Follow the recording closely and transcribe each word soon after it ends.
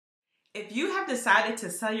If you have decided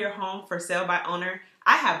to sell your home for sale by owner,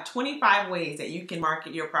 I have 25 ways that you can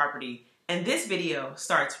market your property, and this video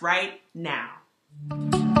starts right now.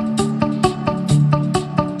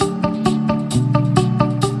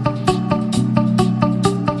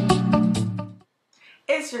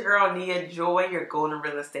 It's your girl Nia Joy, your golden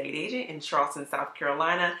real estate agent in Charleston, South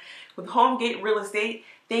Carolina with Homegate Real Estate.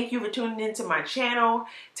 Thank you for tuning into my channel.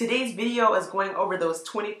 Today's video is going over those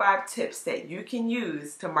 25 tips that you can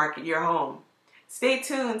use to market your home. Stay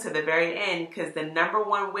tuned to the very end because the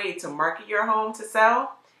 #1 way to market your home to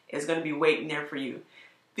sell is going to be waiting there for you.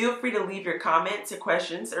 Feel free to leave your comments or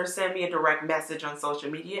questions or send me a direct message on social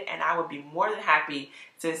media and I would be more than happy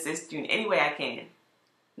to assist you in any way I can.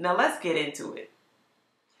 Now let's get into it.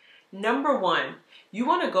 #1, you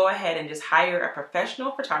want to go ahead and just hire a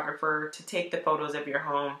professional photographer to take the photos of your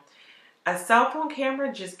home. A cell phone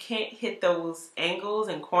camera just can't hit those angles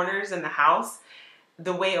and corners in the house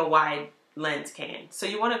the way a wide lens can. So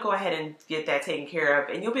you want to go ahead and get that taken care of,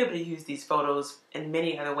 and you'll be able to use these photos in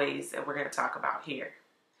many other ways that we're going to talk about here.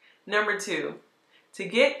 #2, to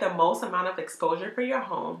get the most amount of exposure for your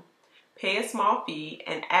home, pay a small fee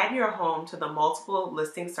and add your home to the multiple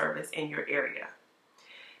listing service in your area.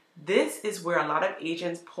 This is where a lot of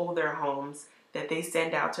agents pull their homes that they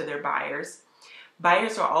send out to their buyers.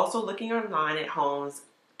 Buyers are also looking online at homes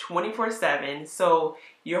 24/7, so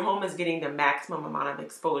your home is getting the maximum amount of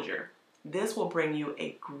exposure. This will bring you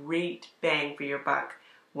a great bang for your buck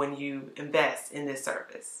when you invest in this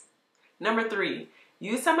service. #3,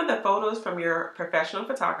 use some of the photos from your professional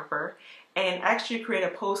photographer and actually create a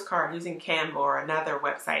postcard using Canva or another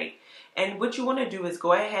website. And what you want to do is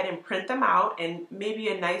go ahead and print them out, and maybe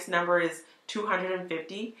a nice number is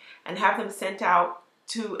 250, and have them sent out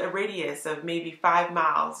to a radius of maybe 5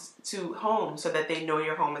 miles to homes so that they know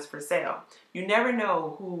your home is for sale. You never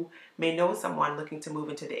know who may know someone looking to move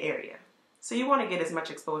into the area. So you want to get as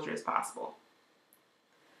much exposure as possible.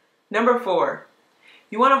 #4,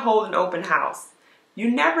 you want to hold an open house. You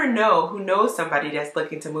never know who knows somebody that's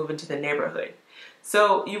looking to move into the neighborhood.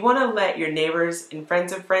 So you want to let your neighbors and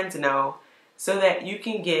friends of friends know so that you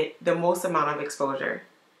can get the most amount of exposure.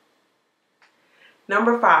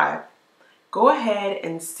 #5, go ahead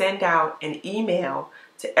and send out an email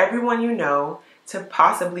to everyone you know to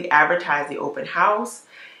possibly advertise the open house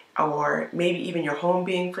or maybe even your home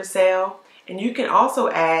being for sale. And you can also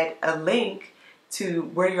add a link to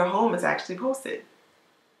where your home is actually posted.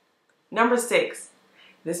 #6,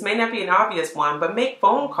 this may not be an obvious one, but make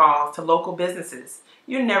phone calls to local businesses.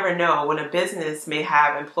 You never know when a business may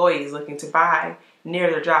have employees looking to buy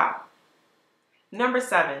near their job.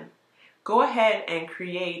 #7, go ahead and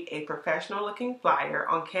create a professional looking flyer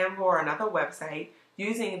on Canva or another website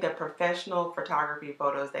using the professional photography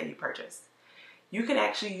photos that you purchased. You can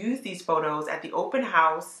actually use these photos at the open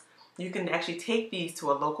house. You can actually take these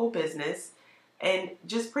to a local business and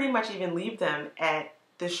just pretty much even leave them at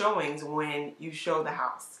the showings when you show the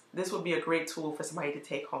house. This would be a great tool for somebody to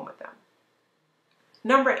take home with them.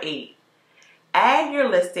 #8, add your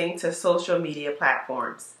listing to social media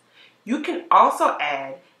platforms. You can also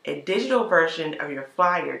add a digital version of your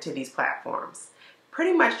flyer to these platforms.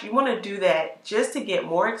 Pretty much you want to do that just to get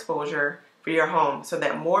more exposure for your home so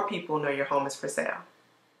that more people know your home is for sale.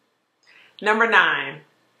 #9,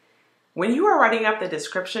 when you are writing up the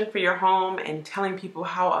description for your home and telling people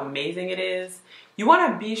how amazing it is, you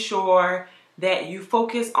want to be sure that you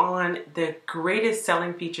focus on the greatest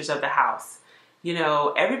selling features of the house. You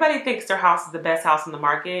know, everybody thinks their house is the best house in the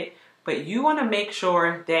market, but you want to make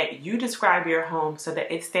sure that you describe your home so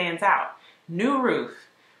that it stands out. New roof,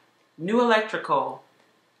 new electrical,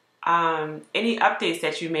 any updates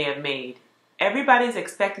that you may have made. Everybody's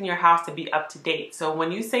expecting your house to be up to date. So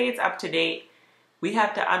when you say it's up to date, we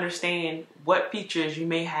have to understand what features you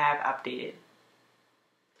may have updated.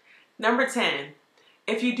 #10,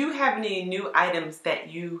 if you do have any new items that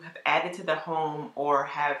you have added to the home or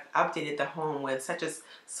have updated the home with, such as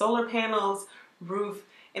solar panels, roof,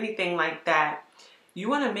 anything like that, you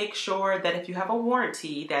want to make sure that if you have a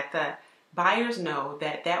warranty that the buyers know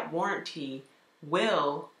that that warranty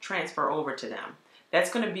will transfer over to them.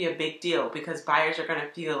 That's going to be a big deal because buyers are going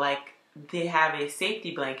to feel like they have a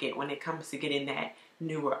safety blanket when it comes to getting that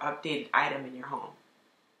new or updated item in your home.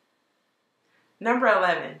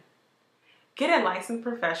 #11, get a licensed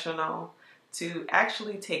professional to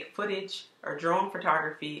actually take footage or drone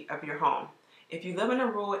photography of your home. If you live in a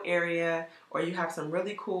rural area or you have some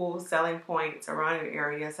really cool selling points around your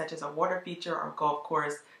area, such as a water feature or golf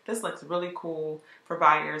course, this looks really cool for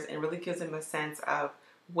buyers and really gives them a sense of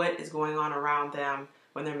what is going on around them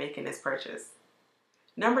when they're making this purchase.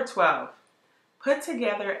 #12, put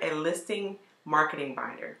together a listing marketing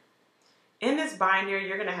binder. In this binder,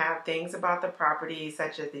 you're going to have things about the property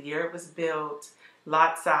such as the year it was built,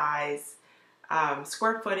 lot size,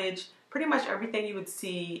 square footage, pretty much everything you would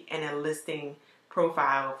see in a listing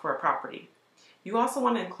profile for a property. You also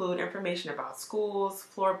want to include information about schools,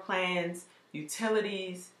 floor plans,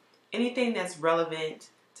 utilities, anything that's relevant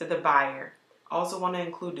to the buyer. Also want to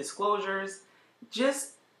include disclosures,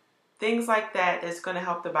 just things like that that's going to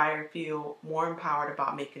help the buyer feel more empowered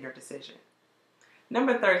about making their decision.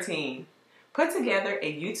 Number 13, put together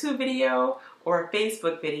a YouTube video or a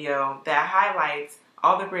Facebook video that highlights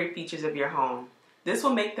all the great features of your home. This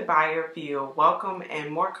will make the buyer feel welcome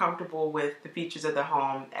and more comfortable with the features of the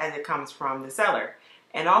home as it comes from the seller,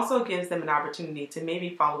 and also gives them an opportunity to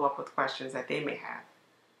maybe follow up with questions that they may have.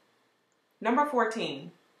 Number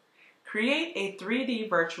 14, create a 3D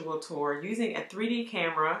virtual tour using a 3D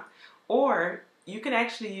camera, or you can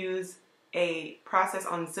actually use a process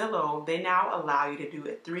on Zillow. They now allow you to do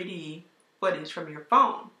a 3D footage from your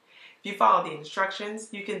phone. If you follow the instructions,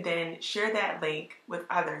 you can then share that link with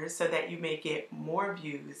others so that you may get more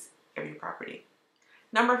views of your property.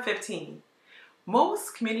 Number 15,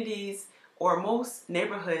 most communities or most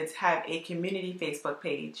neighborhoods have a community Facebook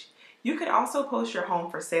page. You could also post your home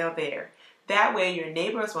for sale there. That way your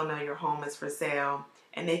neighbors will know your home is for sale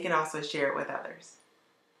and they can also share it with others.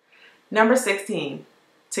 Number 16,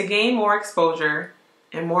 to gain more exposure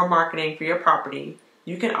and more marketing for your property,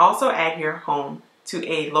 you can also add your home to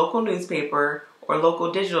a local newspaper or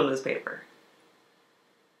local digital newspaper.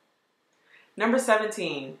 Number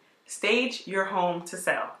 17, stage your home to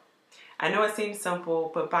sell. I know it seems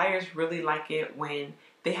simple, but buyers really like it when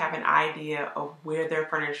they have an idea of where their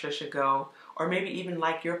furniture should go, or maybe even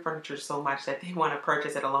like your furniture so much that they want to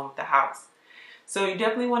purchase it along with the house. So you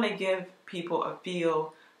definitely want to give people a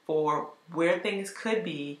feel for where things could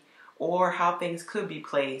be or how things could be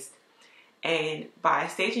placed. And by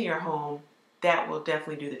staging your home, that will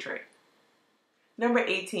definitely do the trick. Number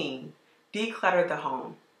 18, declutter the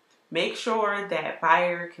home. Make sure that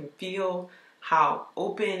buyer can feel how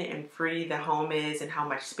open and free the home is and how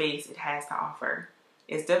much space it has to offer.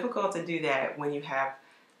 It's difficult to do that when you have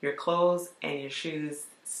your clothes and your shoes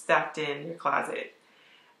stuffed in your closet.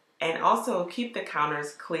 And also keep the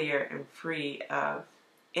counters clear and free of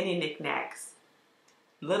any knickknacks.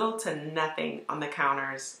 Little to nothing on the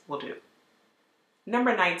counters will do.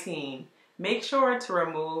 Number 19, make sure to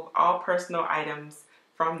remove all personal items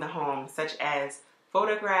from the home, such as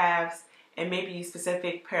photographs and maybe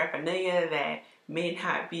specific paraphernalia that may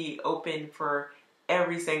not be open for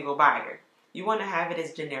every single buyer. You want to have it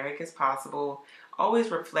as generic as possible.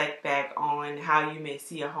 Always reflect back on how you may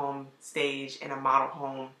see a home staged in a model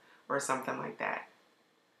home or something like that.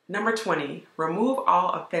 Number 20, remove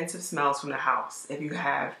all offensive smells from the house. If you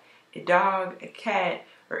have a dog, a cat,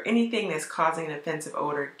 or anything that's causing an offensive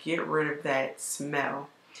odor, get rid of that smell.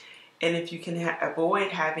 And if you can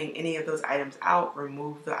avoid having any of those items out,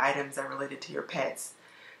 remove the items that are related to your pets.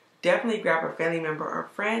 Definitely grab a family member or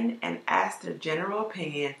friend and ask their general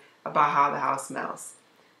opinion about how the house smells.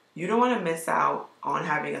 You don't want to miss out on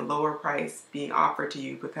having a lower price being offered to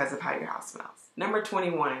you because of how your house smells. Number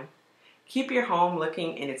 21, keep your home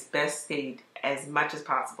looking in its best state as much as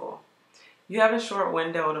possible. You have a short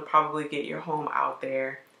window to probably get your home out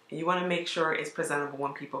there, and you want to make sure it's presentable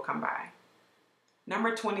when people come by.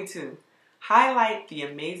 Number 22, highlight the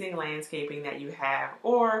amazing landscaping that you have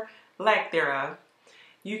or lack thereof.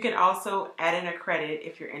 You can also add in a credit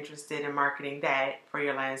if you're interested in marketing that for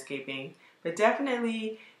your landscaping, but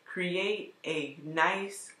definitely create a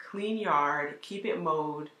nice, clean yard, keep it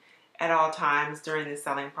mowed at all times during the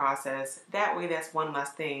selling process. That way, that's one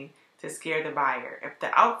less thing to scare the buyer. If the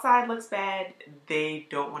outside looks bad, they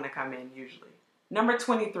don't want to come in usually. Number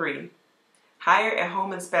 23, hire a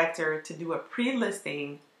home inspector to do a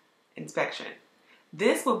pre-listing inspection.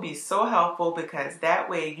 This will be so helpful because that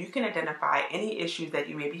way you can identify any issues that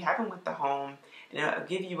you may be having with the home, and it'll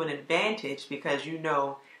give you an advantage because you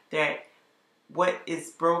know that what is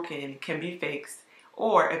broken can be fixed,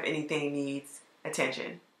 or if anything needs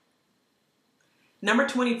attention. Number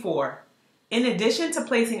 24, in addition to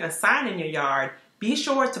placing a sign in your yard, be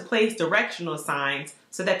sure to place directional signs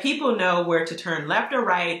so that people know where to turn left or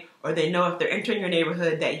right, or they know if they're entering your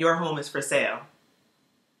neighborhood that your home is for sale.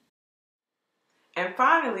 And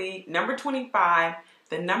finally, number 25,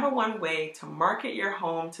 the number one way to market your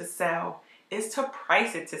home to sell is to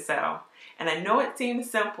price it to sell. And I know it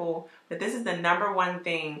seems simple, but this is the number one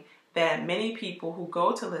thing that many people who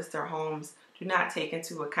go to list their homes do not take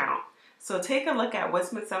into account. So take a look at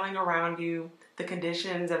what's been selling around you, the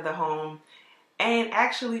conditions of the home, and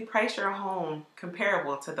actually price your home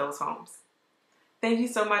comparable to those homes. Thank you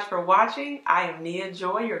so much for watching. I am Nia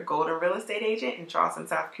Joy, your golden real estate agent in Charleston,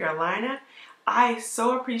 South Carolina. I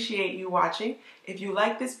so appreciate you watching. If you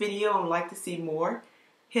like this video and would like to see more,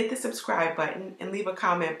 hit the subscribe button and leave a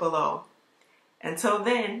comment below. Until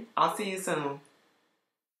then, I'll see you soon.